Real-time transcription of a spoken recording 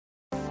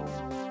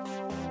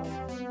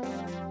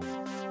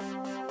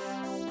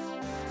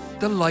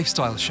The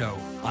Lifestyle Show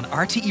on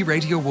RTE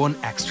Radio 1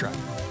 Extra.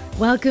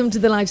 Welcome to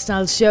The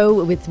Lifestyle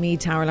Show with me,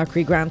 Taragh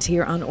Loughrey-Grant,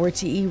 here on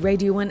RTE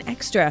Radio 1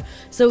 Extra.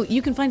 So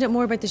you can find out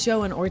more about the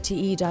show on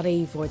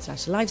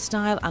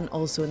rte.ie/lifestyle and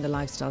also in the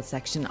lifestyle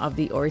section of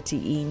the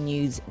RTE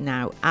News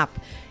Now app.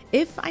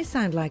 If I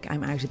sound like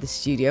I'm out of the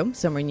studio,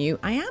 somewhere new,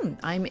 I am.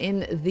 I'm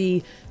in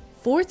the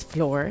 4th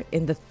floor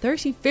in the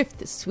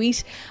 35th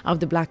suite of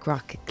the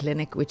Blackrock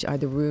Clinic, which are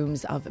the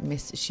rooms of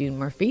Miss Siun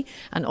Murphy.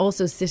 And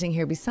also sitting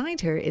here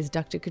beside her is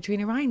Dr.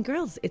 Caitriona Ryan.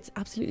 Girls, it's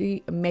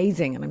absolutely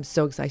amazing and I'm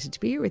so excited to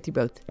be here with you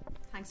both.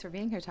 Thanks for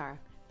being here, Tara.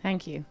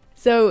 Thank you.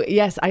 So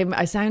yes,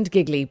 I sound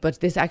giggly, but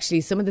this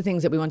actually, some of the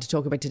things that we want to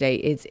talk about today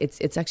is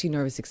it's actually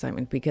nervous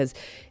excitement, because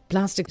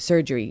plastic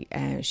surgery,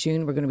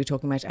 Siun, we're going to be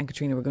talking about, and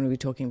Caitriona, we're going to be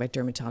talking about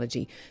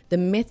dermatology, the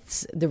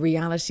myths, the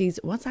realities,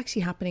 what's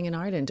actually happening in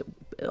Ireland.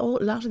 A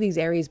lot of these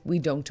areas we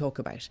don't talk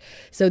about.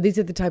 So these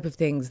are the type of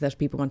things that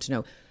people want to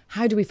know.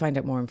 How do we find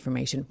out more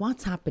information?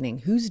 What's happening?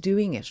 Who's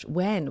doing it?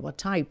 When? What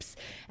types?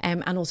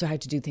 And also how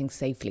to do things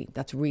safely.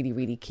 That's really,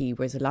 really key.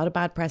 There's a lot of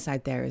bad press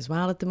out there as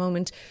well at the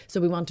moment. So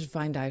we wanted to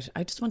find out.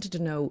 I just wanted to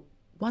know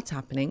what's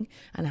happening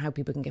and how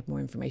people can get more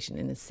information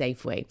in a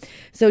safe way.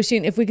 So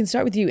Siun, if we can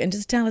start with you and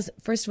just tell us,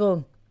 first of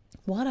all,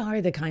 what are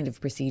the kind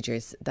of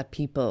procedures that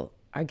people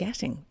are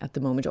getting at the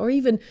moment? Or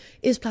even,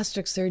 is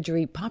plastic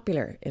surgery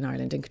popular in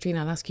Ireland? And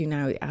Caitriona, I'll ask you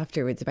now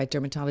afterwards about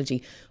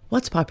dermatology.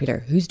 What's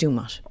popular? Who's doing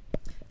what?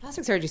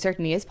 Plastic surgery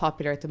certainly is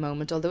popular at the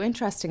moment, although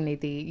interestingly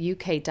the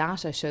UK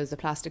data shows that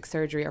plastic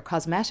surgery, or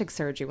cosmetic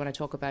surgery, when I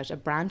talk about a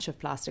branch of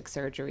plastic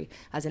surgery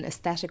as in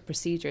aesthetic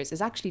procedures,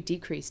 is actually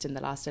decreased in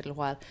the last little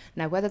while.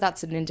 Now, whether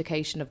that's an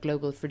indication of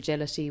global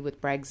fragility with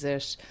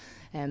Brexit,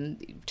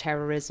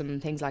 terrorism,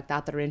 things like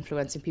that are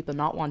influencing people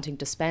not wanting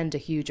to spend a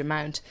huge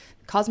amount.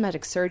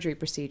 Cosmetic surgery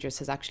procedures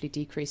has actually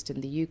decreased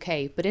in the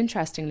UK, but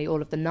interestingly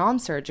all of the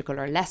non-surgical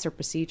or lesser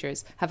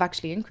procedures have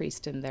actually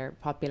increased in their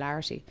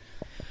popularity.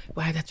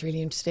 Wow, that's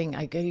really interesting.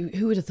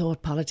 Who would have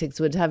thought politics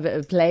would have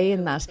a play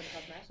in that?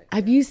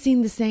 Have you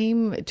seen the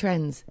same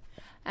trends?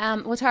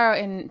 Well, Tara,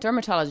 in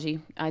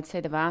dermatology, I'd say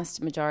the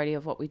vast majority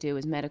of what we do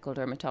is medical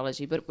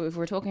dermatology. But if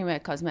we're talking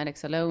about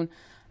cosmetics alone,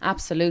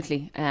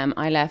 absolutely.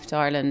 I left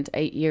Ireland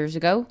 8 years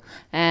ago,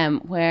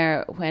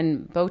 where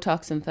when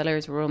Botox and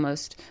fillers were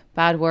almost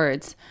bad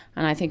words,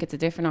 and I think it's a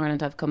different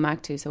Ireland I've come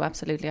back to. So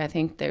absolutely, I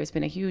think there's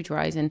been a huge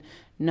rise in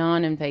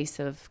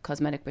non-invasive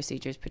cosmetic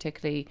procedures,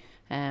 particularly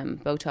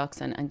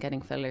Botox and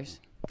getting fillers.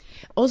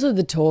 Also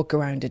the talk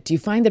around it. Do you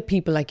find that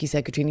people, like you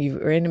said, Caitriona, you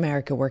were in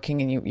America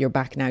working and you're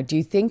back now. Do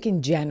you think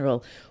in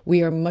general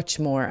we are much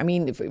more, I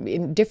mean,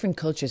 in different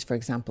cultures, for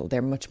example,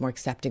 they're much more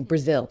accepting.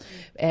 Brazil,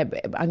 and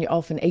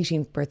often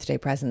 18th birthday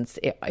presents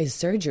is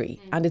surgery,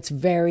 and it's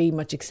very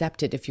much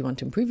accepted. If you want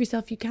to improve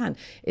yourself, you can.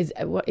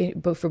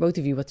 But for both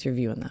of you, what's your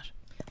view on that?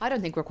 I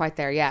don't think we're quite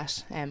there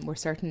yet. We're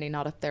certainly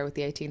not up there with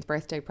the 18th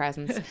birthday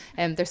presents.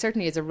 There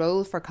certainly is a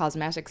role for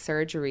cosmetic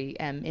surgery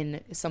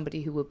in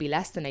somebody who will be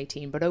less than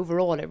 18, but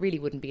overall it really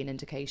wouldn't be an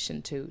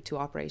indication to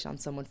operate on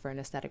someone for an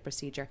aesthetic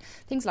procedure.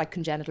 Things like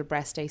congenital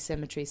breast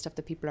asymmetry, stuff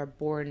that people are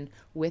born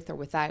with or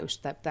without,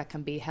 that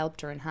can be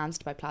helped or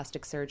enhanced by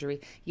plastic surgery.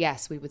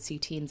 Yes, we would see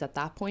teens at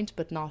that point,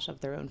 but not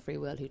of their own free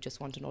will, who just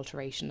want an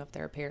alteration of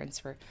their appearance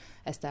for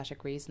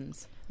aesthetic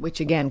reasons.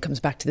 Which again comes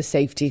back to the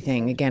safety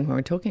thing again when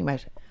we're talking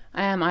about it.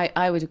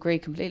 I would agree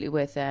completely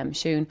with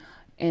Siun.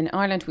 In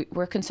Ireland,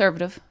 we're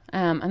conservative,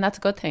 and that's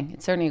a good thing.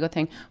 It's certainly a good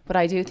thing. But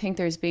I do think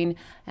there's been,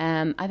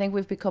 I think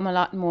we've become a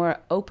lot more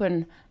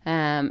open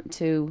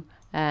to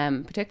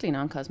particularly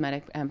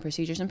non-cosmetic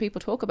procedures, and people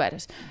talk about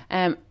it.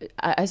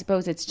 I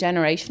suppose it's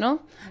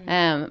generational.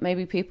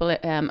 Maybe people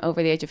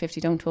over the age of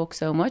 50 don't talk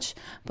so much,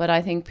 but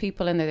I think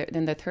people in their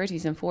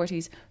 30s and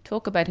 40s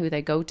talk about who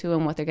they go to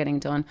and what they're getting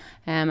done,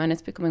 and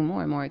it's becoming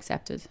more and more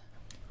accepted.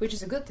 Which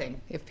is a good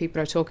thing if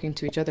people are talking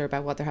to each other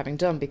about what they're having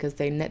done, because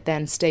they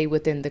then stay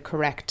within the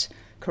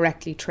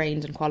correctly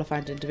trained and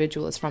qualified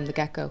individuals from the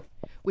get-go.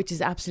 Which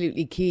is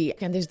absolutely key.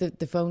 And there's the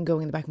phone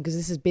going in the background because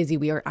this is busy.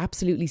 We are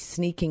absolutely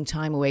sneaking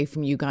time away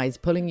from you guys,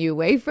 pulling you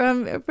away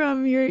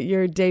from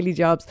your daily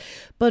jobs.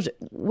 But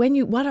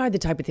what are the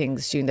type of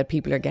things, Siun, that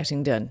people are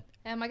getting done?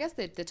 I guess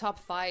the top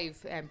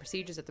 5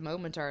 procedures at the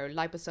moment are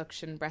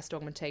liposuction, breast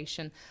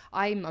augmentation.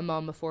 I'm a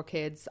mum of 4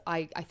 kids.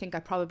 I think I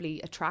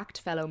probably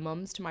attract fellow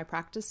mums to my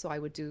practice, so I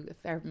would do a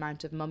fair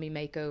amount of mummy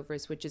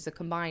makeovers, which is a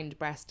combined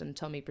breast and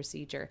tummy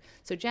procedure.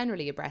 So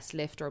generally a breast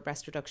lift or a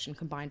breast reduction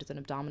combined with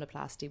an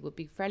abdominoplasty would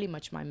be fairly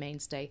much my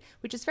mainstay,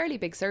 which is fairly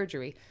big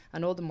surgery,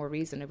 and all the more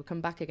reason. I would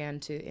come back again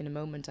to, in a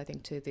moment, I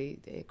think, to the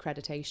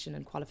accreditation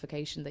and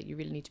qualification that you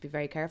really need to be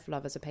very careful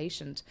of as a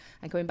patient,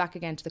 and coming back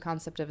again to the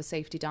concept of a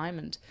safety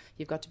diamond.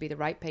 You've got to be the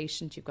right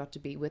patient, you've got to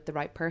be with the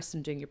right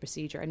person doing your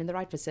procedure and in the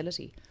right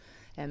facility.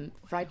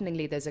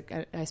 Frighteningly, there's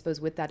I suppose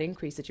with that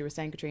increase that you were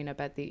saying, Caitriona,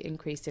 about the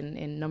increase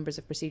in numbers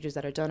of procedures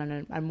that are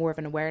done and more of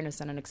an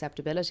awareness and an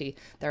acceptability,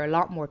 there are a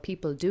lot more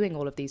people doing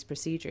all of these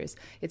procedures.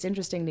 It's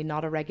interestingly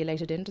not a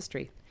regulated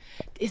industry.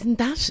 Isn't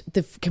that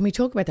can we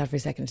talk about that for a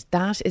second?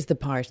 That is the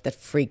part that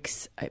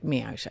freaks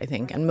me out, I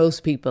think, and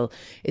most people.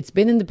 It's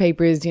been in the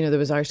papers, there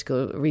was an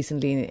article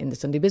recently in the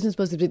Sunday Business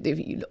Post.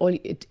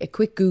 A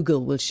quick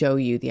Google will show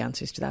you the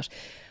answers to that.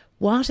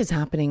 What is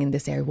happening in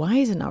this area? Why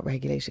is it not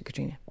regulated,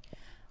 Caitriona?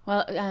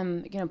 Well,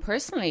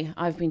 personally,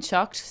 I've been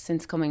shocked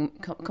since coming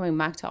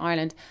back to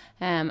Ireland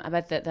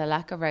about the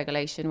lack of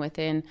regulation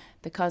within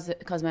the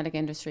cosmetic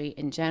industry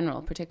in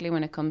general, particularly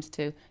when it comes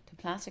to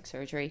plastic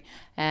surgery,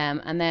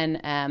 and then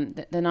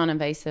the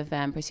non-invasive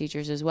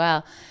procedures as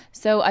well.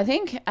 So I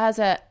think as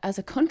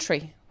a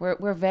country,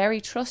 we're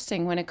very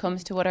trusting when it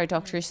comes to what our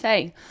doctors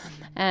say,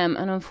 and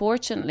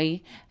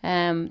unfortunately,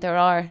 there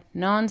are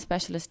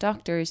non-specialist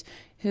doctors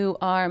who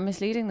are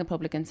misleading the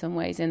public in some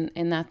ways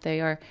in that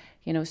they are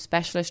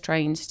specialist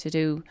trained to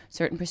do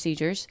certain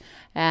procedures,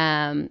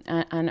 and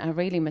are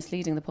really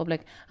misleading the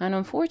public. And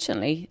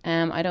unfortunately,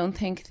 I don't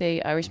think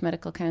the Irish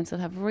Medical Council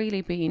have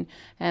really been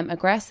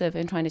aggressive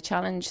in trying to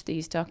challenge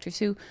these doctors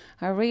who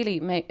are really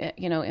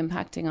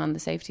impacting on the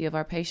safety of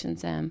our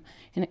patients in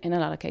a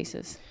lot of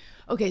cases.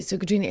 Okay, so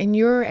Caitriona, in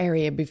your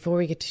area, before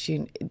we get to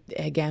Siun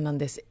again on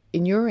this,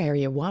 in your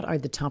area, what are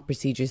the top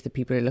procedures that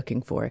people are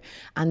looking for?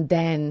 And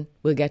then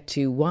we'll get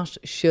to what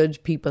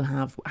should people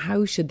have,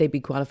 how should they be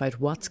qualified,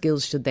 what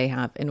skills should they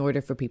have in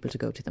order for people to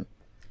go to them?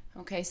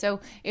 Okay, so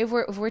if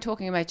we're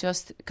talking about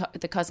just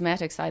the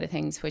cosmetic side of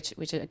things, which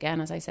again,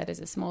 as I said, is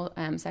a small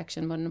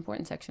section but an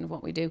important section of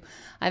what we do,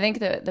 I think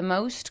the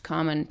most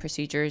common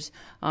procedures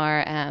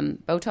are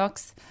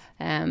Botox,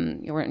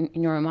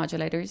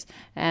 neuromodulators,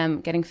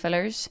 getting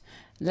fillers,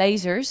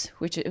 lasers,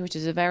 which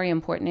is a very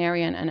important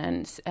area,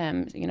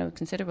 and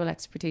considerable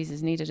expertise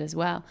is needed as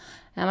well.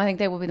 I think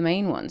they will be the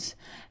main ones.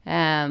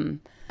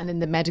 And in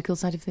the medical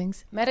side of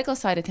things? Medical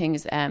side of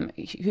things,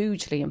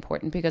 hugely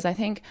important, because I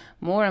think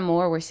more and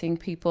more we're seeing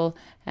people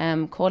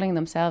calling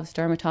themselves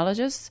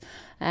dermatologists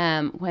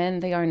when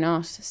they are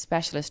not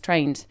specialist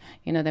trained.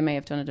 They may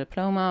have done a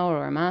diploma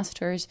or a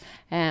master's,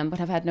 but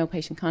have had no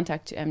patient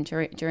contact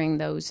during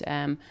those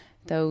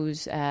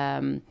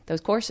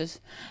courses.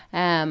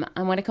 And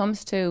when it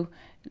comes to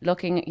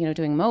looking,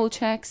 doing mole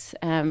checks,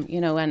 and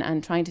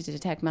trying to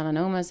detect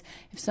melanomas,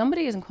 if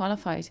somebody isn't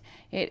qualified,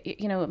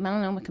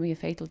 melanoma can be a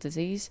fatal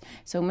disease.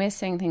 So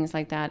missing things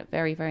like that,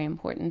 very, very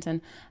important.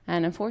 And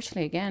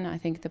unfortunately, again, I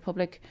think the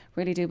public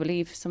really do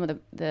believe some of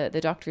the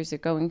doctors they're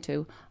going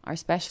to are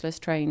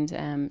specialist trained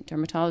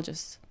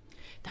dermatologists.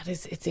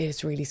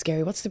 It's really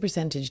scary. What's the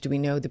percentage? Do we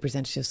know the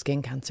percentage of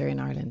skin cancer in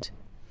Ireland?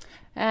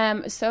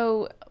 It's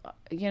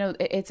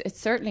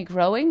certainly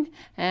growing.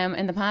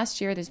 In the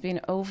past year, there's been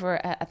over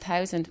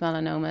 1,000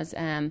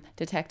 melanomas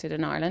detected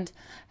in Ireland,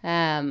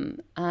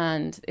 and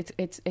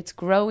it's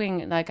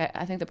growing. Like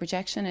I think the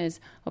projection is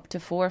up to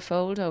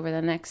 4-fold over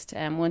the next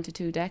 1 to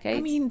 2 decades.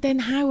 I mean, then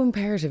how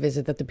imperative is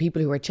it that the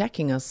people who are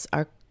checking us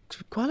are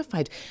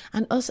qualified?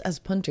 And us as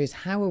punters,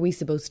 how are we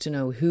supposed to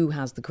know who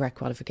has the correct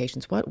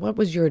qualifications? What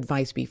would your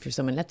advice be for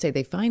someone? Let's say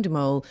they find a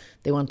mole,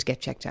 they want to get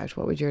checked out.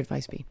 What would your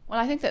advice be? Well,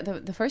 I think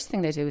that the first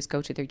thing they do is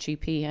go to their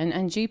GP,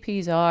 and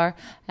GPs are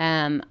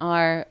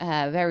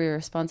very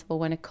responsible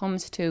when it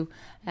comes to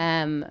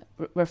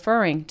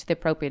referring to the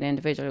appropriate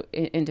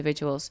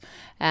individuals,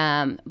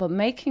 but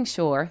making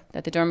sure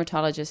that the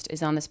dermatologist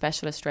is on the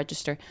specialist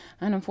register.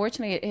 And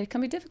unfortunately, it can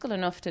be difficult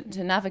enough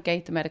to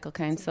navigate the Medical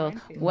Council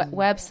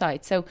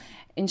website. So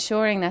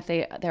ensuring that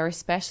they're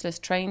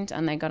specialist trained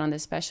and they got on the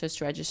specialist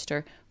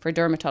register for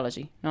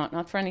dermatology,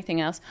 not for anything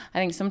else. I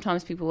think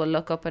sometimes people will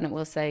look up and it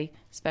will say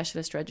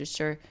specialist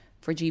register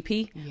for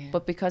GP,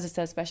 but because it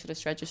says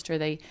specialist register,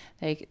 they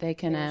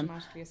can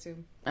automatically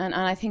assume. And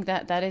I think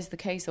that is the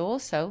case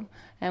also,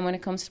 and when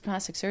it comes to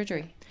plastic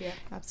surgery. Yeah,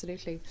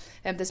 absolutely.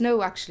 There's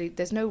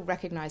no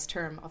recognised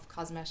term of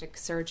cosmetic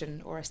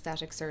surgeon or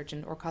aesthetic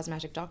surgeon or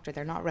cosmetic doctor.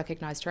 They're not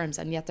recognised terms,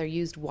 and yet they're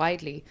used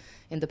widely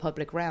in the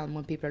public realm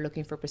when people are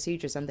looking for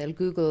procedures, and they'll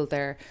Google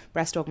their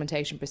breast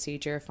augmentation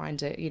procedure, find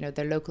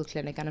their local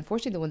clinic, and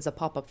unfortunately the ones that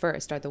pop up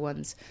first are the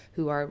ones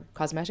who are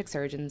cosmetic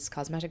surgeons,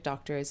 cosmetic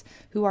doctors,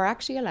 who are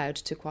actually allowed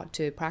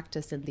to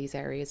practice in these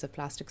areas of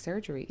plastic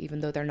surgery,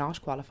 even though they're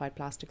not qualified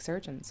plastic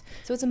surgeons.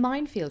 So it's a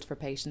minefield for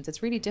patients.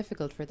 It's really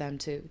difficult for them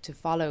to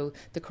follow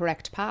the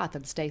correct path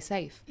and stay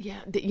safe.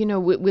 Yeah,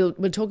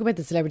 we'll talk about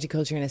the celebrity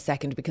culture in a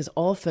second, because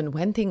often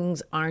when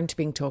things aren't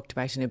being talked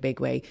about in a big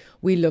way,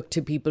 we look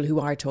to people who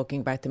are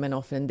talking about them, and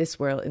often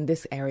in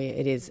this area,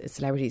 it is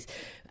celebrities.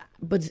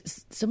 But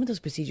some of those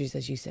procedures,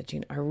 as you said,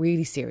 June, are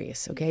really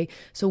serious, okay?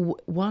 So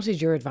what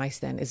is your advice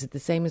then? Is it the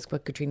same as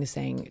what Caitriona's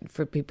saying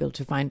for people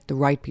to find the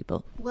right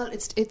people? Well,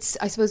 it's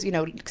I suppose,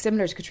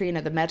 similar to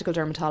Caitriona, the medical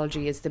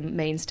dermatology is the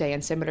mainstay,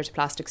 and similar to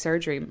plastic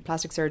surgery.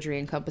 Plastic surgery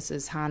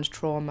encompasses hand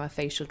trauma,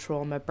 facial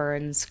trauma,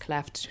 burns,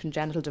 cleft,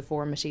 congenital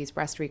deformities,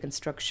 breast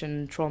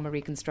reconstruction, trauma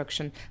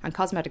reconstruction, and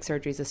cosmetic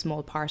surgery is a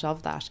small part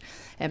of that.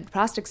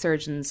 Plastic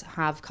surgeons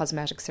have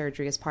cosmetic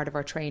surgery as part of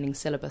our training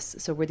syllabus,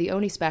 so we're the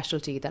only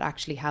specialty that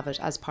actually have it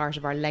as part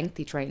of our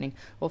lengthy training,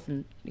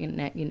 often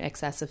in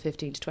excess of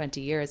 15 to 20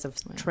 years of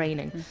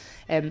training.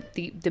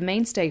 The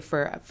mainstay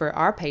for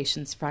our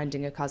patients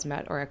finding a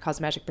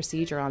cosmetic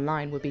procedure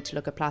online would be to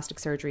look at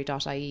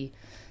plasticsurgery.ie,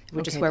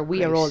 which is where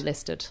we are all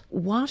listed.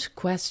 What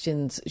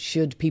questions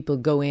should people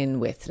go in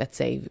with, let's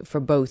say, for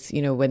both,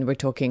 when we're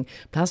talking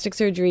plastic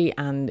surgery,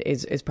 and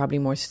is probably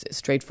more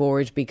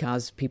straightforward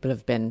because people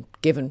have been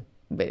given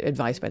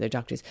advice by their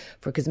doctors,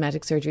 for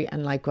cosmetic surgery,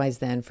 and likewise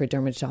then for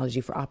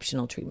dermatology for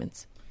optional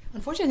treatments?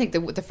 Unfortunately, I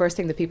think the first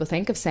thing that people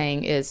think of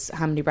saying is,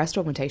 how many breast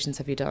augmentations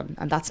have you done?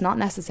 And that's not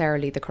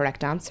necessarily the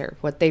correct answer.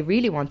 What they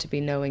really want to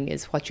be knowing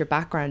is what your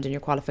background and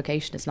your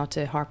qualification is, not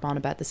to harp on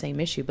about the same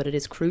issue, but it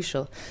is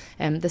crucial.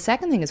 The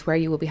second thing is where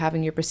you will be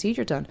having your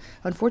procedure done.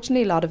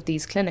 Unfortunately, a lot of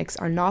these clinics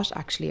are not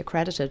actually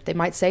accredited. They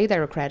might say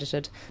they're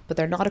accredited, but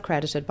they're not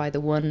accredited by the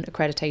one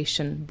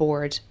accreditation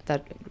board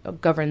that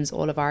governs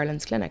all of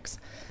Ireland's clinics.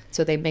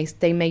 So they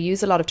may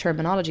use a lot of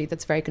terminology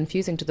that's very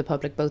confusing to the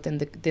public, both in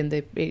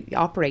the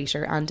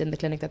operator and in the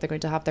clinic that they're going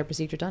to have their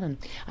procedure done in.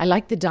 I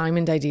like the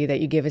diamond idea that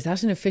you give. Is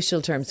that an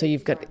official term? So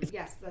you've got...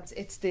 Yes,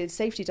 it's the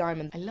safety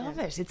diamond. I love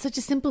it. It's such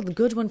a simple,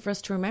 good one for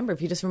us to remember.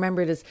 If you just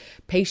remember it as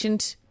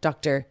patient,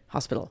 doctor,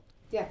 hospital.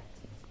 Yeah.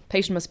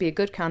 Patient must be a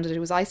good candidate.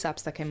 It was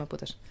ISAPS that came up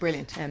with it.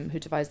 Brilliant. Who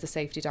devised the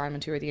Safety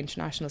Diamond, who are the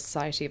International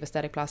Society of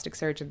Aesthetic Plastic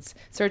Surgeons.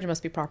 Surgeon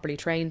must be properly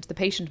trained. The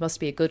patient must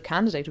be a good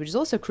candidate, which is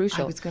also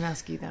crucial. I was going to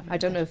ask you that. I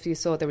don't know if you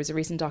saw, there was a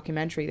recent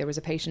documentary. There was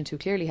a patient who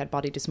clearly had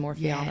body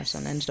dysmorphia on it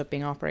and ended up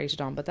being operated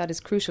on. But that is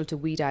crucial to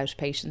weed out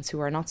patients who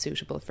are not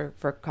suitable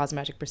for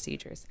cosmetic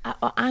procedures.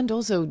 And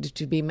also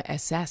to be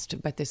assessed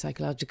about their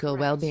psychological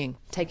well-being.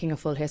 Taking a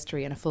full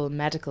history and a full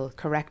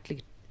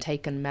correctly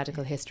taken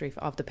medical history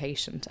of the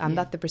patient, and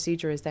that the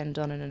procedure is then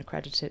done in an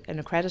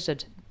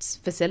accredited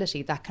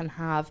facility that can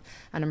have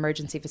an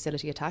emergency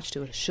facility attached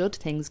to it should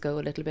things go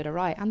a little bit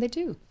awry, and they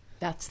do.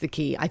 That's the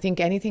key. I think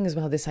anything as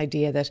well, this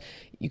idea that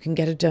you can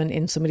get it done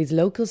in somebody's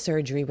local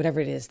surgery, whatever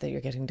it is that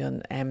you're getting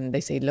done.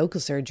 They say local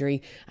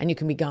surgery and you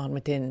can be gone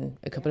within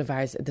a couple of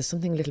hours. There's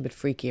something a little bit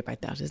freaky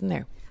about that, isn't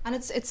there? And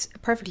it's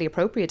perfectly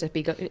appropriate to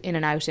be in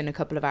and out in a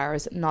couple of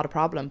hours, not a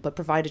problem, but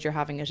provided you're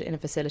having it in a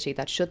facility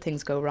that should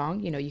things go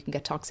wrong, you can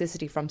get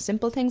toxicity from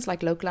simple things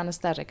like local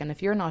anaesthetic, and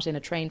if you're not in a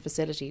trained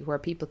facility where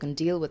people can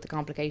deal with the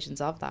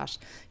complications of that,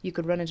 you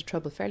could run into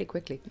trouble fairly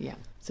quickly. Yeah,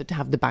 so to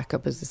have the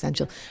backup is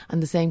essential.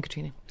 And the same,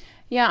 Caitriona?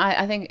 Yeah,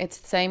 I think it's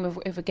the same.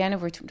 If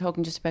we're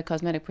talking just about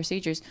cosmetic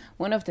procedures,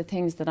 one of the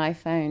things that I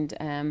found,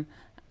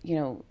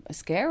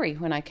 scary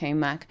when I came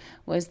back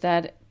was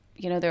that,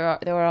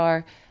 there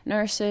are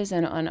nurses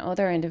and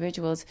other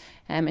individuals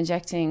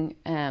injecting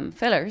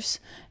fillers,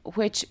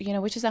 which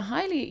is a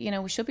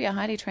highly, should be a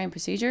highly trained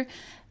procedure.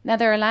 Now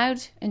they're allowed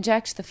to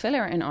inject the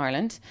filler in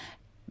Ireland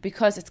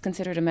because it's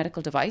considered a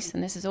medical device,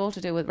 and this is all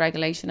to do with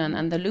regulation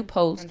and the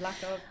loopholes. And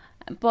lack of.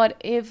 But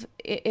if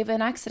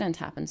an accident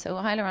happens, so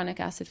hyaluronic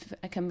acid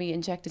can be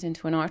injected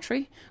into an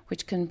artery,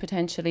 which can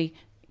potentially,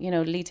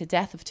 lead to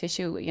death of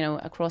tissue,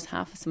 across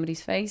half of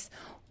somebody's face,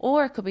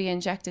 or it could be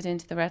injected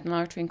into the retinal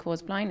artery and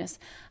cause blindness.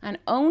 And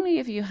only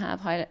if you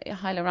have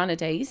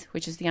hyaluronidase,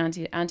 which is the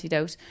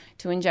antidote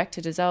to inject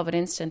to dissolve it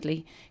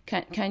instantly,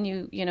 can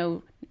you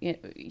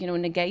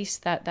negate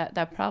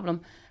that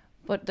problem.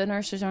 But the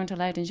nurses aren't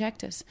allowed to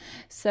inject it,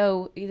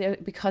 so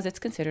because it's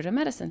considered a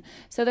medicine.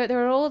 So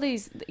there are all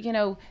these,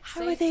 How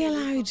are they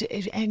allowed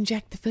to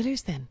inject the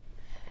fillers then?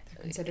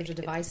 They're considered a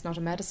device, not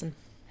a medicine.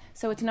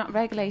 So it's not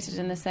regulated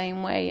in the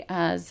same way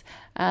as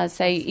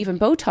say, even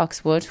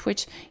Botox would,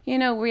 which,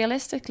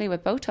 realistically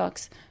with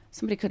Botox,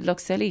 somebody could look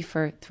silly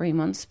for 3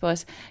 months,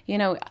 but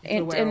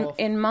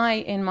in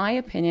my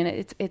opinion,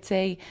 it's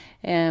a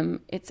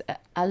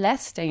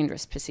less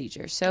dangerous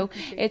procedure. So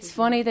it's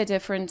funny the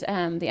different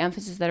the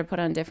emphasis that are put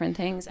on different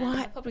things.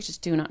 And the public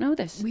just do not know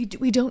this. We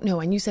don't know.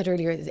 And you said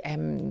earlier,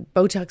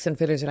 Botox and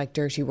fillers are like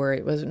dirty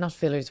word. Was it not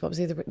fillers? What was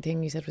the other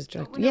thing you said was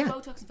dirty?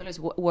 Botox and fillers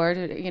word.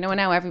 And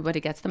now everybody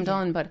gets them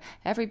done, but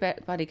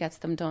everybody gets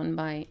them done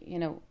by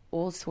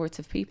all sorts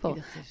of people,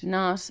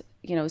 not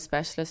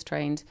specialist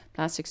trained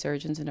plastic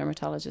surgeons and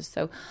dermatologists.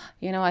 So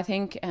I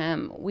think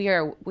we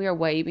are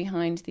way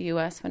behind the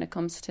US when it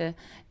comes to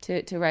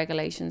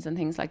regulations and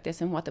things like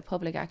this and what the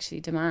public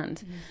actually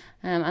demand.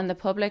 And the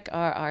public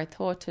are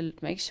taught to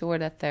make sure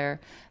that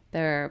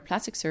their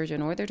plastic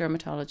surgeon or their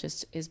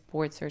dermatologist is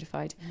board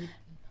certified.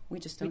 We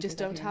just We don't, just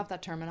don't have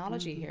that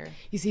terminology here.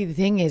 You see, the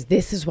thing is,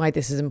 this is why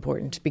this is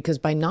important, because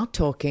by not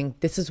talking,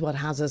 this is what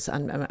has us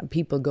and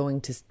people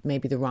going to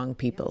maybe the wrong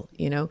people,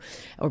 you know,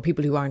 or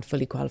people who aren't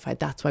fully qualified.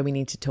 That's why we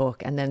need to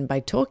talk. And then by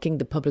talking,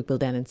 the public will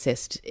then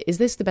insist. Is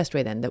this the best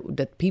way then,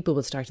 that people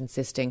will start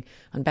insisting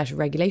on better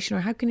regulation,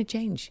 or how can it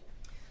change?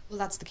 Well,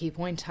 that's the key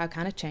point. How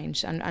can it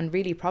change? And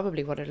really,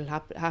 probably what it'll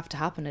have to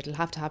happen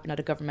at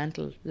a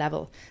governmental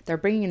level. They're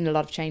bringing in a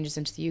lot of changes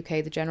into the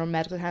UK. The General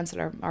Medical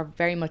Council are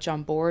very much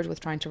on board with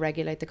trying to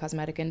regulate the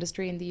cosmetic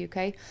industry in the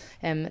UK.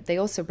 They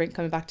also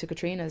coming back to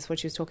Caitriona's, what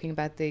she was talking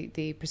about,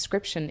 the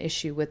prescription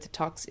issue with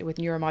with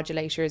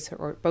neuromodulators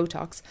or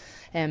Botox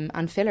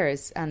and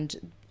fillers,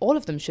 and all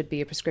of them should be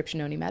a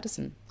prescription-only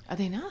medicine. Are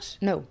they not?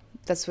 No.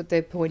 That's what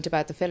the point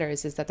about the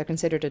fillers is, that they're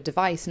considered a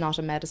device, not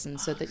a medicine,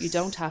 so that you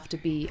don't have to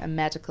be a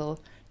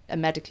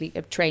medically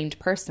trained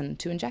person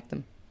to inject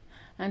them.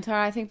 And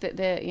Tara, I think that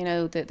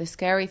the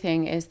scary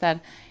thing is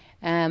that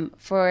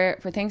for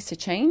things to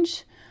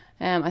change,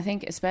 I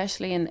think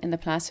especially in the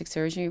plastic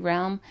surgery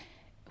realm,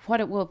 what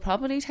it will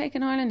probably take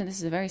in Ireland, and this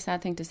is a very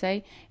sad thing to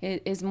say,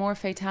 is more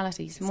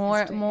fatalities,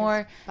 more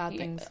bad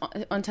things,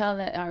 until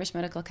the Irish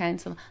Medical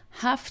Council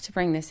have to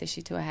bring this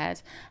issue to a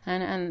head,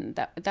 and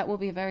that will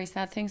be a very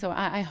sad thing. So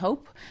I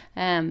hope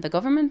the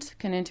government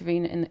can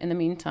intervene in the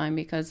meantime,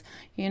 because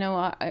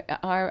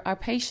our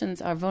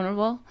patients are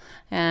vulnerable,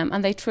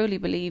 and they truly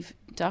believe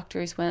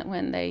doctors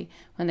when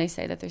they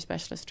say that they're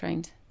specialist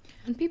trained.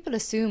 And people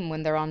assume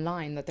when they're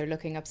online that they're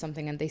looking up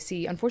something and they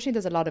see, unfortunately,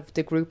 there's a lot of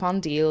the Groupon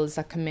deals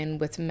that come in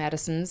with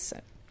medicines,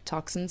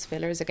 toxins,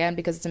 fillers, again,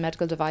 because it's a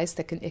medical device,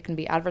 it can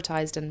be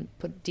advertised and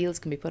deals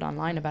can be put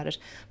online about it.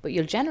 But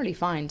you'll generally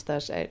find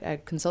that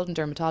a consultant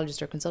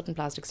dermatologist or consultant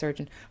plastic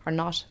surgeon are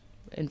not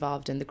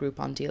involved in the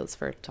Groupon deals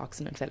for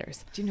toxin and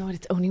fillers. Do you know what?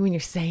 It's only when you're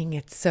saying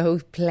it so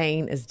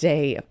plain as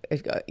day,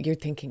 you're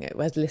thinking, I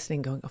was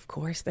listening going, of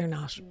course they're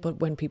not. But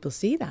when people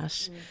see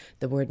that,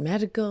 the word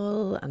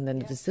medical and then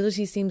the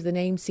facility the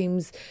name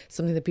seems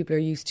something that people are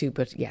used to.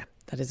 But yeah,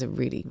 that is a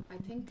really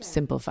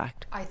simple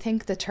fact. I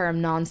think the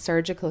term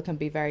non-surgical can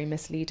be very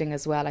misleading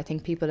as well. I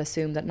think people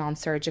assume that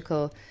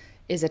non-surgical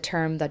is a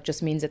term that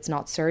just means it's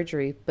not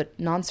surgery, but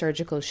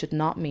non-surgical should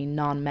not mean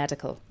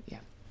non-medical. Yeah,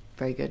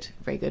 very good,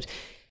 very good.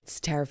 It's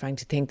terrifying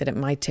to think that it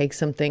might take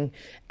something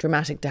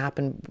dramatic to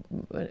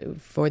happen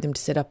for them to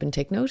sit up and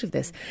take note of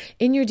this.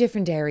 In your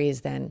different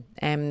areas then,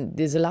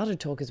 there's a lot of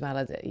talk as well,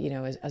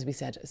 as we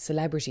said,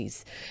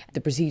 celebrities, the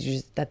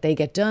procedures that they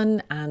get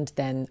done, and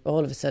then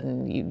all of a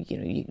sudden,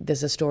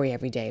 there's a story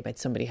every day about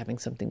somebody having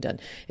something done.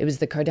 It was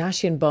the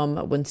Kardashian bum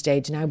at one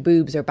stage, now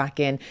boobs are back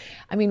in.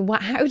 I mean,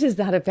 how does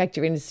that affect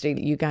your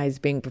industry, you guys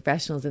being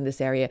professionals in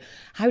this area?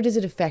 How does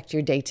it affect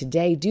your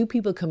day-to-day? Do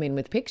people come in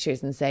with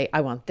pictures and say,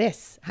 I want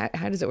this? How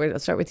does it work? I'll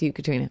start with you,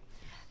 Caitriona.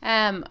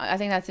 I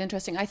think that's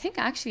interesting. I think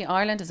actually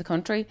Ireland as a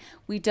country,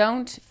 we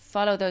don't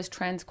follow those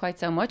trends quite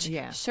so much.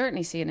 Yeah.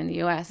 Certainly see it in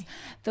the US.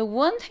 The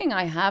one thing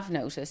I have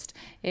noticed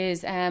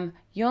is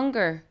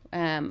younger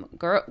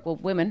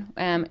women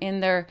in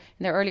their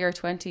earlier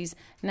 20s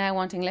now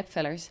wanting lip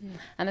fillers.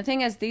 And the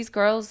thing is, these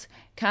girls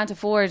can't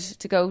afford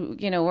to go,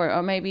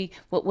 or maybe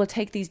we'll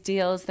take these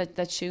deals that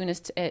Siun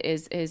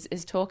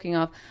is talking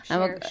of.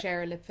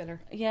 Share a lip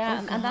filler.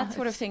 Yeah, and that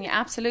sort of thing. Yeah,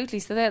 absolutely.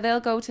 So they'll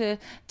go to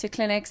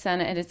clinics,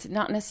 and it's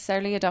not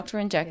necessarily a doctor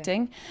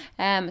injecting.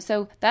 Yeah.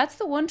 So that's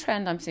the one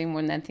trend I'm seeing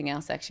more than anything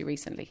else actually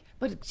recently.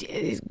 But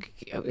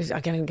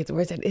I can't even get the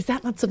words out. Is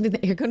that not something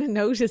that you're going to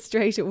notice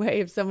straight away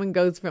if someone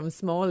goes from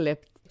small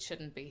lip? It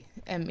shouldn't be.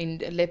 I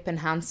mean, lip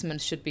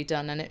enhancement should be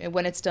done, and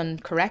when it's done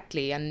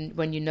correctly, and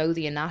when you know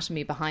the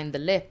anatomy behind the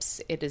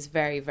lips, it is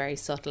very, very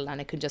subtle, and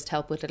it can just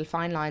help with little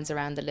fine lines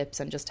around the lips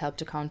and just help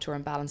to contour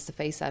and balance the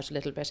face out a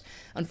little bit.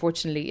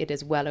 Unfortunately, it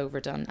is well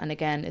overdone, and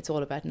again, it's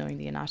all about knowing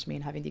the anatomy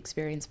and having the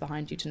experience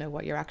behind you to know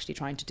what you're actually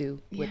trying to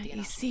do with the anatomy.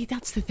 You see,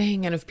 that's the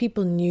thing, and if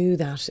people knew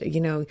that,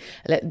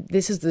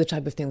 this is the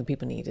type of thing that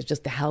people need, is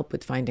just the help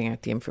with finding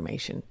out the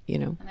information,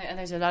 And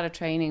there's a lot of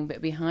training,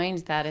 but behind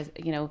that is,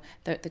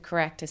 the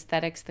correct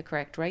aesthetics, the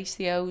correct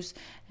ratios.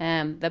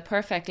 The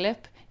perfect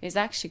lip is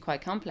actually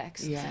quite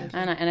complex,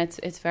 and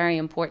it's very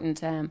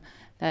important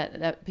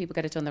that people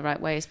get it done the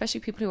right way, especially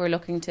people who are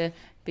looking to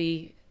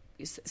be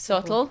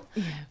subtle.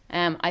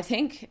 Yeah. I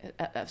think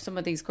some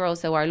of these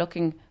girls though are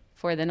looking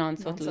for the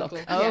non-subtle look.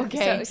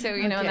 Okay. So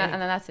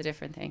and that's a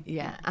different thing.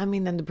 Yeah. I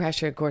mean, then the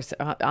pressure, of course,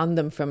 on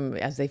them from,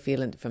 as they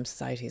feel from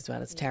society as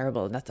well, it's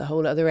terrible. And that's a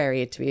whole other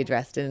area to be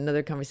addressed in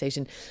another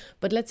conversation.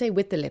 But let's say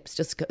with the lips,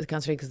 just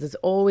concentrate, because there's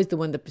always the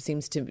one that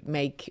seems to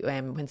make,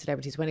 when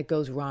it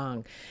goes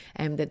wrong,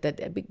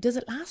 does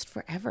it last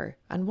forever?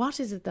 And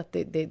what is it that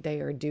they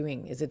are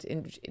doing? Is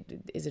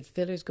it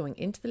fillers going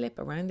into the lip,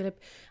 around the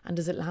lip? And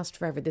does it last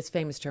forever? This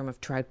famous term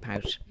of trout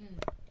pout.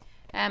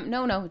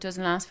 No, it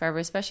doesn't last forever,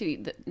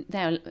 especially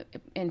now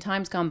in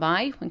times gone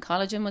by when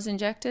collagen was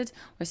injected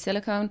or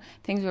silicone,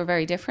 things were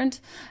very different.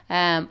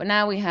 But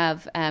now we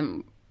have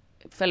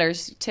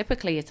fillers,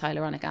 typically it's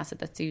hyaluronic acid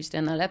that's used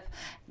in the lip.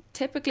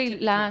 typically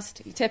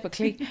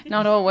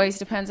not always,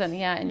 depends on,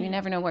 and you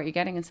never know what you're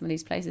getting in some of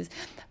these places,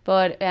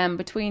 but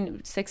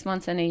between 6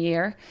 months and a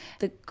year.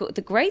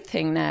 The great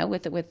thing now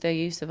with the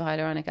use of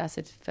hyaluronic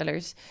acid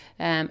fillers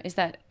is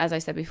that, as I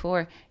said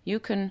before, you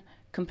can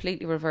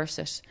completely reverse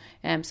it.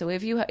 So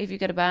if you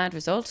get a bad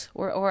result,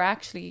 or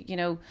actually, you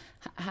know,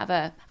 have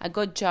a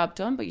good job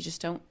done, but you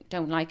just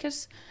don't like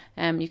it,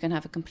 you can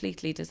have it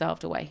completely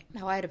dissolved away.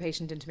 Now, I had a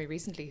patient into me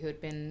recently who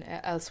had been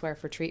elsewhere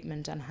for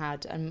treatment and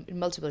had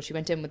multiple. She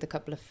went in with a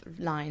couple of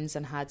lines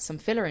and had some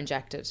filler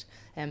injected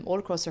all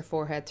across her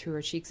forehead, through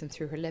her cheeks and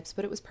through her lips,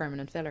 but it was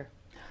permanent filler.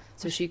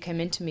 So she came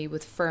into me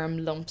with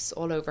firm lumps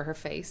all over her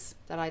face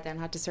that I then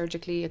had to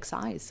surgically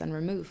excise and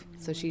remove.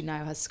 So she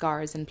now has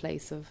scars in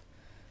place of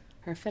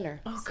her filler.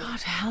 Oh, so,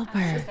 God help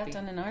her. Is that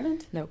done in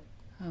Ireland? No.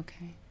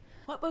 Okay.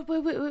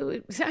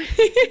 Wait. Sorry.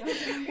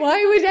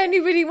 Why would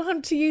anybody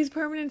want to use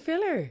permanent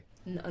filler?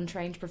 An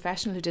untrained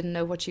professional who didn't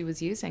know what she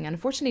was using. And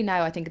unfortunately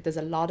now I think there's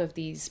a lot of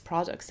these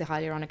products, the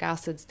hyaluronic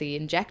acids, the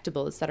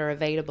injectables that are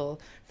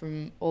available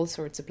from all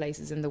sorts of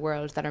places in the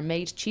world that are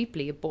made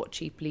cheaply, bought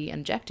cheaply,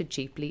 injected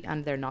cheaply,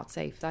 and they're not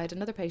safe. I had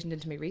another patient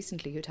into me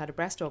recently who'd had a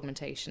breast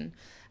augmentation,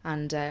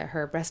 and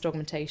her breast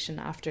augmentation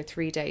after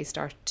 3 days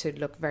started to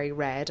look very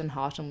red and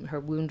hot, and her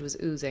wound was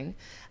oozing,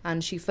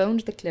 and she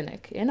phoned the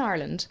clinic in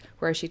Ireland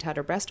where she'd had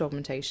her breast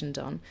augmentation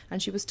done,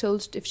 and she was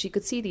told if she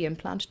could see the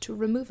implant to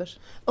remove it.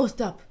 Oh,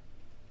 stop.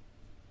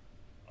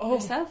 Oh.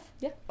 Yourself?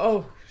 Yeah.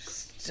 Oh,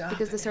 stop.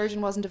 Because the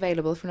surgeon wasn't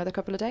available for another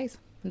couple of days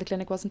and the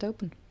clinic wasn't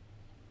open.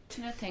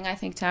 Another thing I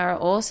think, Tara,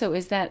 also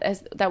is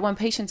that that when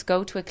patients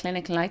go to a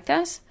clinic like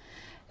that,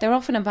 they're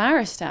often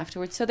embarrassed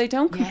afterwards, so they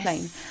don't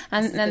complain.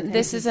 And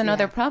this is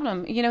another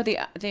problem. You know,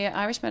 the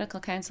Irish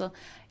Medical Council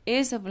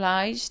is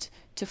obliged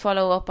to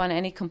follow up on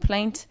any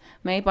complaint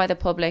made by the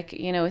public,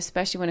 you know,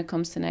 especially when it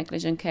comes to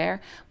negligent care.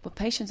 But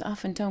patients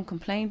often don't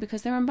complain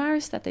because they're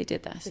embarrassed that they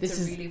did that.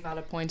 It's a really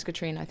valid point,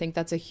 Caitriona. I think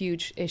that's a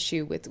huge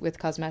issue with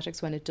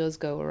cosmetics when it does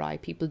go awry.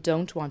 People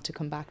don't want to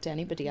come back to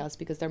anybody else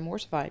because they're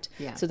mortified.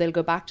 Yeah. So they'll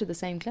go back to the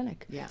same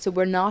clinic. Yeah. So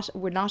we're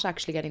not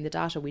actually getting the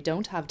data. We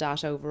don't have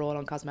data overall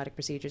on cosmetic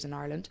procedures in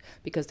Ireland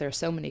because there are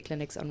so many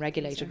clinics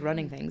unregulated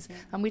running things,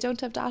 and we don't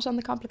have data on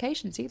the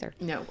complications either.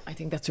 No, I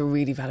think that's a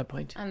really valid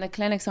point. And the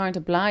clinics aren't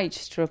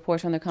obliged to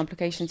report on their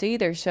complications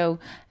either. So,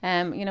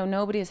 you know,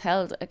 nobody is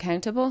held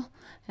accountable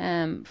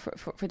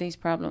for these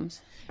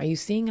problems. Are you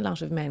seeing a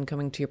lot of men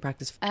coming to your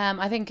practice?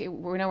 I think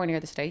we're nowhere near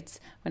the States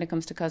when it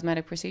comes to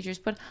cosmetic procedures,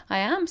 but I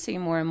am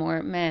seeing more and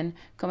more men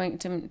coming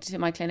to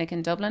my clinic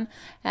in Dublin,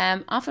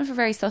 often for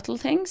very subtle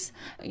things,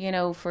 you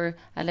know, for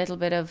a little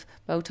bit of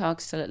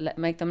Botox to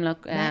make them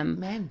look...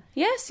 men?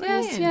 Yes,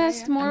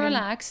 more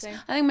relaxed.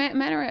 I think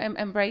men are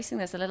embracing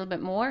this a little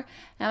bit more.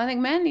 I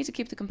think men need to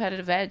keep the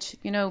competitive edge,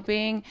 you know,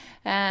 being,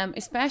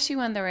 especially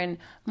when they're in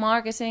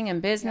marketing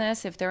and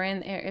business, if they're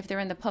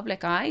in the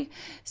public eye.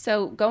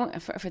 So going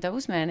for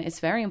those men,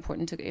 it's very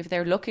important to, if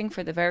they're looking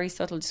for the very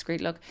subtle,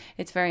 discreet look,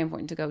 it's very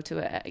important to go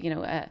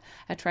to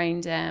a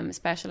trained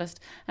specialist.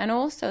 And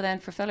also then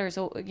for fillers,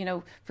 you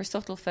know, for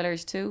subtle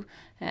fillers too.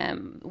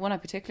 One I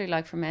particularly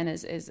like for men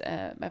is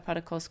a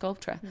product called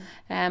Sculptra,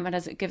 and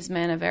it gives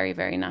men a very,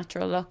 very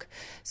natural look.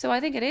 So I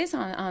think it is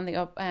on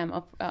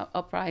the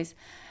uprise.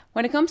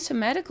 When it comes to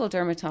medical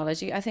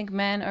dermatology, I think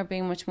men are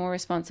being much more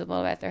responsible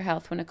about their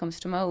health when it comes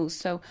to moles.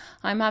 So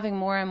I'm having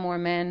more and more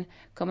men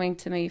coming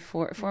to me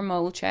for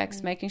mole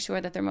checks, making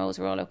sure that their moles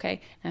are all okay.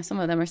 Now, some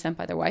of them are sent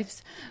by their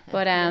wives,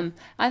 but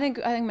I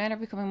think men are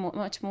becoming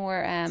much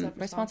more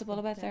responsible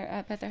about their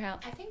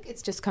health. I think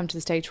it's just come to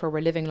the stage where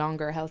we're living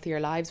longer, healthier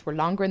lives. We're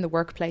longer in the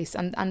workplace,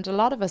 and a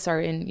lot of us are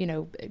in, you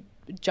know,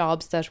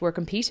 jobs that we're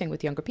competing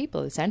with younger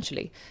people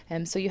essentially,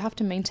 so you have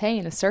to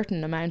maintain a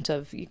certain amount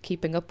of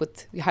keeping up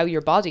with how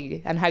your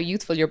body and how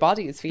youthful your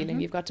body is feeling.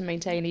 You've got to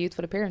maintain a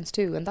youthful appearance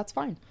too, and that's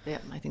fine. Yeah,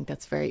 I think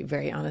that's very,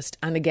 very honest.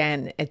 And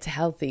again, it's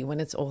healthy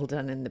when it's all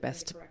done in the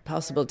best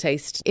possible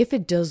taste. If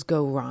it does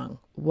go wrong,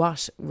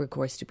 what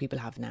recourse do people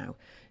have now?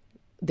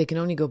 They can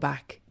only go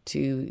back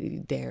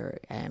to their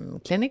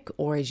clinic,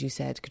 or as you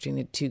said,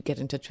 Caitriona, to get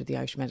in touch with the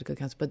Irish Medical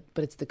Council,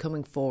 but it's the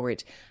coming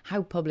forward.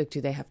 How public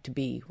do they have to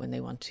be when they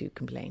want to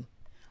complain?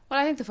 Well,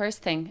 I think the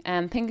first thing,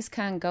 things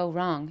can go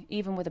wrong,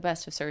 even with the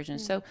best of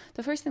surgeons. So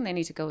the first thing they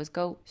need to go is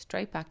go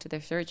straight back to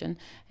their surgeon,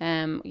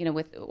 you know,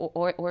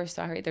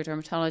 their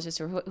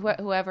dermatologist or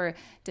whoever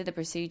did the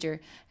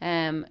procedure,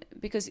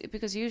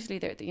 because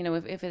usually, you know,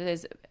 if it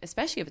is,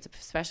 especially if it's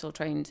a special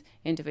trained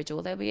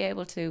individual, they'll be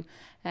able to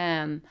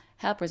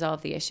help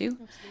resolve the issue.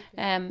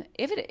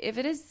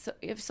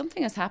 If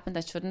something has happened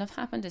that shouldn't have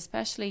happened,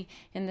 especially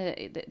in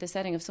the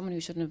setting of someone who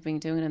shouldn't have been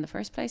doing it in the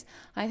first place,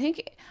 I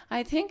think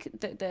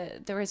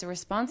that there is a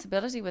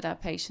responsibility with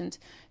that patient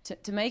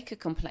to make a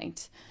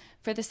complaint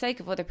for the sake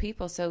of other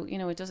people, so, you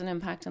know, it doesn't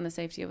impact on the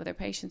safety of other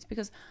patients.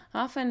 Because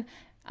often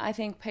I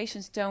think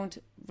patients don't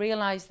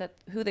realise that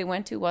who they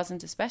went to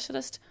wasn't a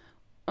specialist,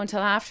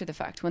 until after the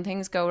fact, when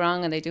things go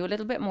wrong and they do a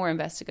little bit more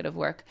investigative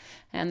work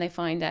and they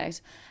find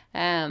out.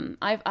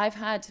 I've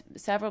had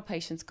several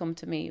patients come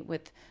to me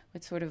with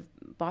sort of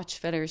botch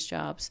fillers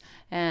jobs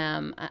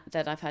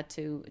that I've had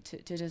to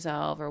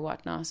dissolve or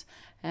whatnot.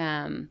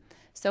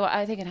 So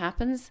I think it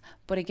happens.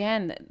 But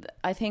again,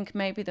 I think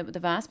maybe the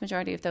vast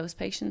majority of those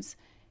patients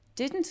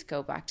didn't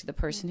go back to the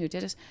person who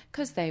did it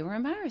because they were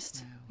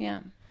embarrassed. Wow. Yeah.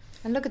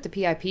 And look at the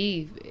PIP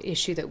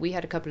issue that we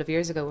had a couple of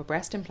years ago with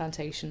breast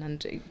implantation,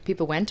 and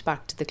people went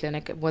back to the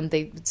clinic when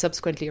they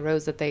subsequently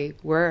arose that they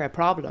were a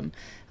problem,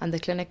 and the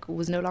clinic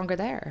was no longer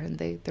there, and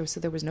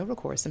there was no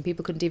recourse, and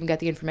people couldn't even get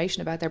the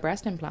information about their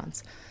breast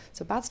implants.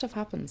 So bad stuff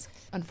happens.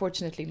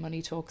 Unfortunately,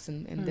 money talks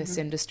in this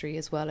industry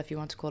as well, if you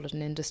want to call it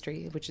an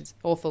industry, which is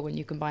awful when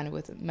you combine it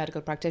with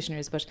medical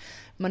practitioners, but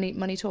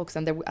money talks,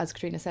 and there, as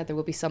Caitriona said, there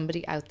will be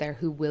somebody out there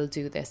who will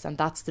do this, and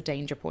that's the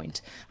danger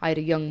point. I had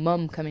a young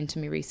mum come into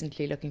me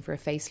recently looking for a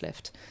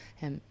facelift.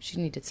 She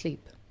needed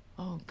sleep.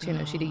 Oh God. You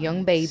know, she had a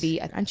young baby,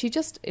 and she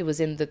just, it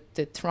was in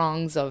the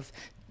throngs of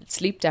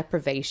sleep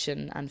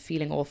deprivation and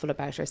feeling awful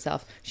about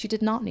herself. She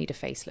did not need a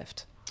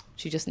facelift.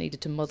 She just needed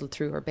to muddle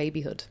through her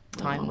babyhood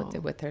time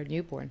with her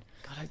newborn.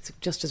 God, it's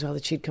just as well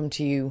that she'd come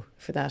to you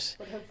for that.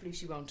 But hopefully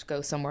she won't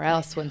go somewhere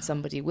else when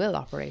somebody will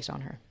operate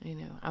on her. I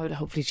know. I would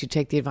hopefully she'd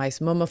take the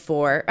advice. Mum of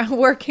four,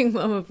 working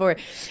mum of four.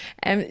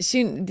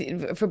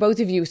 For both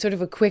of you, sort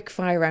of a quick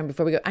fire round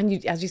before we go. And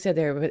you, as you said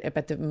there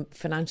about the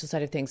financial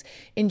side of things,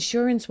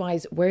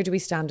 insurance-wise, where do we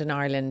stand in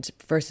Ireland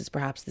versus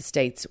perhaps the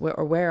States?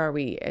 Where are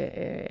we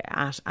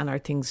at, and are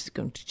things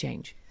going to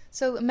change?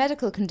 So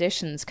medical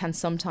conditions can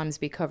sometimes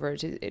be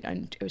covered,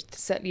 and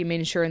certainly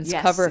insurance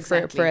yes, cover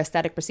exactly. for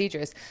aesthetic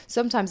procedures.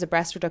 Sometimes a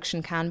breast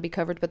reduction can be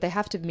covered, but they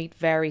have to meet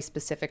very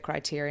specific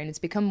criteria, and it's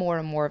become more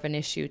and more of an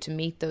issue to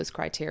meet those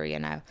criteria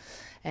now.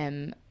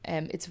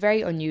 It's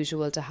very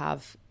unusual to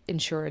have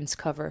insurance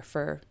cover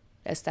for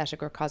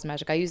aesthetic or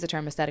cosmetic. I use the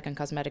term aesthetic and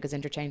cosmetic as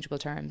interchangeable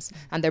terms,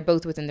 and they're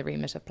both within the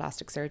remit of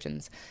plastic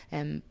surgeons.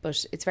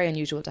 But it's very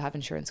unusual to have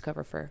insurance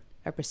cover for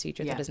a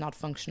procedure that is not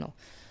functional.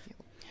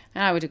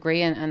 I would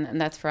agree,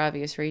 and that's for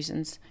obvious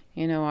reasons.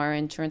 You know, our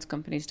insurance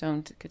companies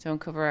don't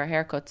cover our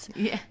haircuts.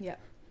 Yeah.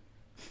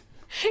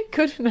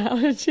 Good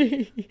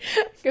analogy.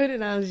 Good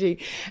analogy.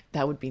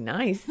 That would be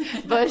nice.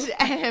 But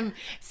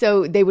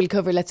so they will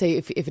cover, let's say,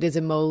 if it is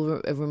a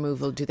mole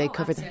removal, do they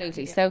cover that?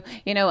 Absolutely. So,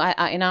 you know,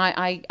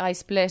 I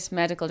split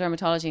medical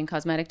dermatology and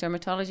cosmetic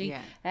dermatology.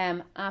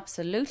 Yeah.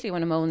 Absolutely,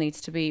 when a mole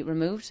needs to be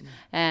removed,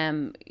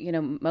 you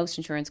know, most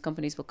insurance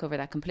companies will cover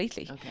that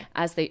completely,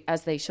 as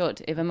they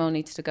should. If a mole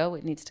needs to go,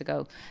 it needs to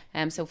go.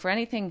 So for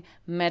anything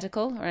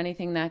medical or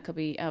anything that could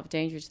be of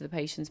danger to the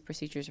patient's,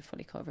 procedures are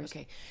fully covered.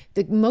 Okay.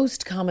 The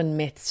most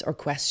common myths or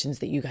questions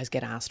that you guys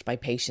get asked by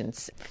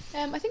patients?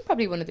 I think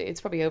probably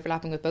it's probably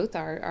overlapping with both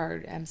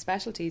our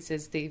specialties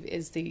is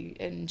the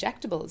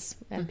injectables,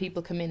 and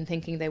people come in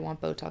thinking they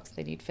want Botox,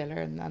 they need filler,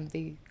 and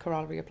the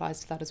corollary applies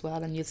to that as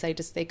well. And you'll say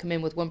just they come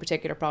in with one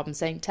particular problem,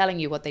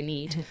 telling you what they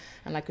need,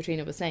 and like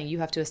Caitriona was saying, you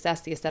have to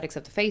assess the aesthetics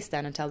of the face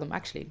then and tell them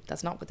actually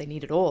that's not what they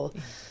need at all.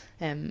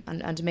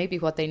 And maybe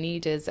what they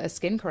need is a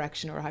skin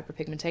correction or a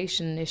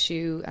hyperpigmentation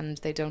issue, and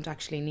they don't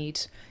actually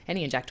need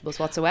any injectables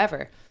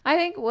whatsoever. I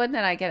think one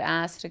that I get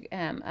asked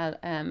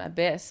a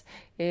bit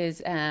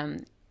is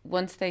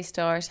once they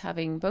start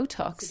having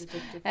Botox.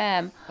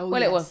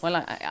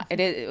 It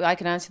is. I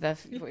can answer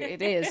that.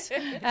 It is.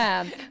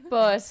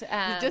 But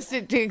just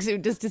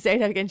to say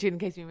that again, in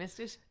case you missed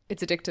it.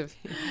 It's addictive.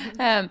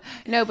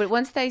 No, but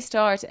once they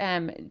start,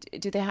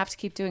 do they have to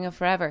keep doing it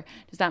forever?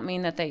 Does that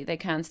mean that they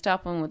can't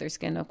stop, and will their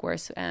skin look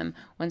worse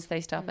once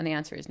they stop? And the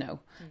answer is no.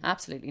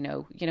 Absolutely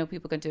no. You know,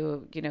 people can do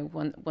it, you know,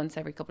 once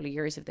every couple of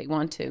years if they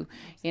want to.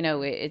 You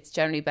know, it's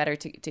generally better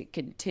to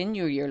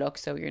continue your look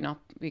so you're not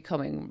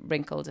becoming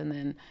wrinkled and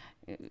then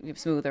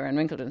smoother and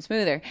wrinkled and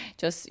smoother,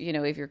 just, you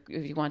know, if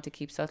you want to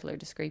keep subtle or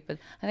discreet. But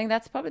I think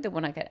that's probably the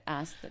one I get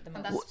asked at the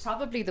most. And that's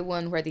probably the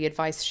one where the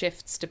advice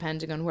shifts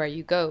depending on where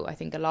you go. I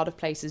think a lot of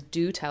places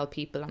do tell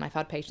people, and I've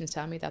had patients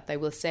tell me that they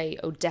will say,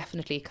 oh,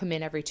 definitely come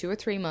in every 2 or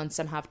 3 months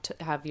and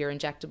have your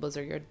injectables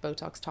or your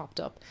Botox topped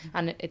up.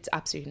 And it's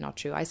absolutely not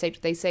true.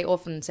 They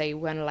often say,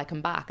 when will I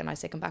come back? And I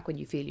say, come back when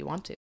you feel you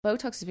want to.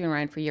 Botox has been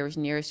around for years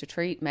and years to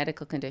treat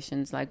medical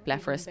conditions like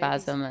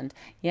blepharospasm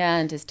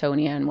and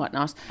dystonia and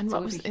whatnot. And so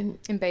what was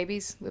in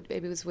babies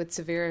with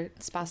severe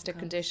spastic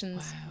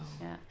conditions? Wow.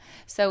 Yeah.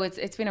 So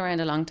it's been around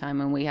a long time,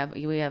 and we have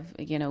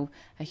you know,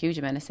 a huge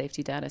amount of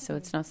safety data. So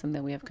it's not something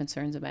that we have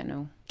concerns about.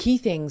 No. Key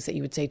things that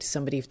you would say to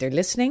somebody if they're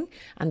listening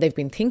and they've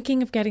been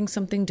thinking of getting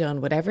something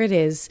done, whatever it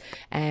is.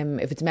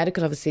 If it's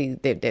medical, obviously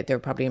they're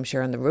probably, I'm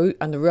sure, on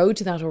the road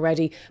to that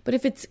already. But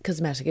if it's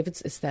cosmetic, if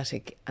it's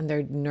aesthetic, and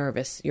they're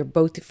nervous,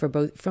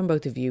 from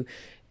both of you,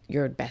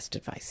 your best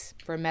advice?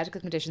 For medical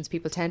conditions,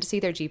 people tend to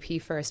see their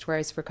GP first,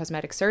 whereas for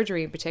cosmetic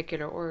surgery in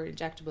particular, or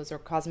injectables or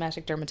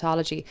cosmetic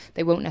dermatology,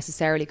 they won't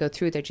necessarily go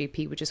through their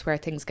GP, which is where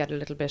things get a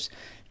little bit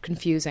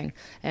confusing.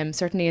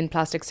 Certainly in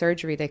plastic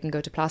surgery, they can go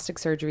to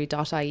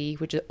plasticsurgery.ie,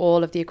 which is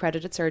all of the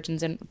accredited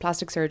surgeons and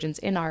plastic surgeons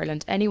in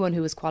Ireland. Anyone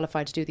who is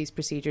qualified to do these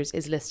procedures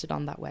is listed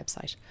on that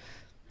website.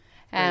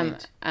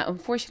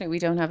 Unfortunately, we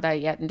don't have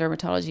that yet in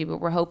dermatology, but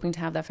we're hoping to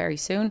have that very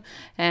soon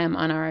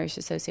on our Irish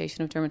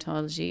Association of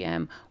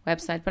Dermatology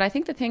website. But I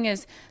think the thing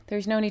is,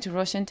 there's no need to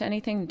rush into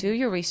anything. Do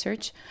your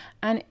research,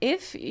 and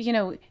if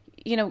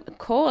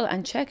call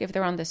and check if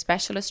they're on the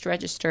specialist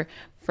register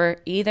for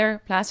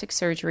either plastic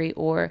surgery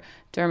or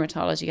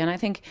dermatology. And I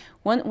think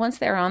once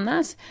they're on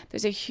that,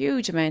 there's a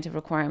huge amount of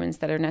requirements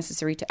that are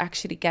necessary to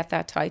actually get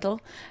that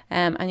title,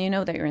 and you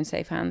know that you're in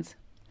safe hands.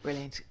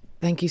 Brilliant.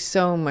 Thank you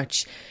so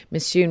much,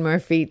 Ms. Siun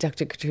Murphy,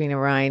 Dr. Caitriona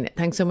Ryan.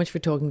 Thanks so much for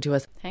talking to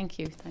us. Thank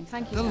you.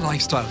 Thank you. The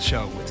Lifestyle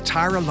Show with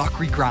Taragh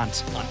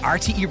Loughrey-Grant on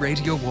RTE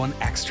Radio 1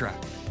 Extra.